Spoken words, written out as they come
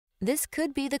This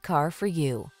could be the car for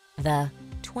you. The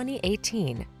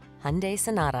 2018 Hyundai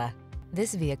Sonata.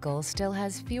 This vehicle still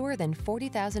has fewer than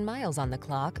 40,000 miles on the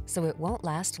clock, so it won't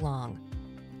last long.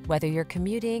 Whether you're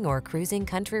commuting or cruising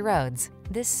country roads,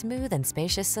 this smooth and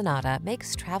spacious Sonata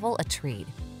makes travel a treat.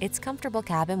 Its comfortable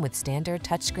cabin with standard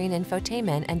touchscreen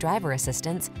infotainment and driver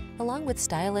assistance, along with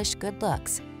stylish good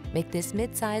looks, make this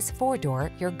midsize four-door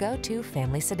your go-to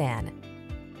family sedan.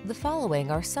 The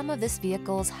following are some of this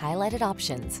vehicle's highlighted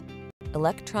options: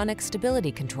 electronic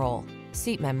stability control,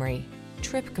 seat memory,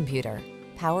 trip computer,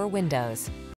 power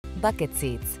windows, bucket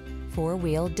seats,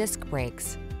 four-wheel disc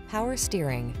brakes, power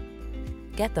steering.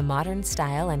 Get the modern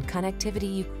style and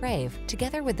connectivity you crave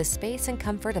together with the space and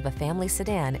comfort of a family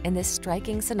sedan in this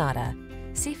striking Sonata.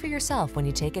 See for yourself when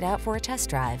you take it out for a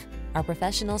test drive. Our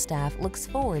professional staff looks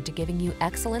forward to giving you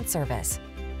excellent service.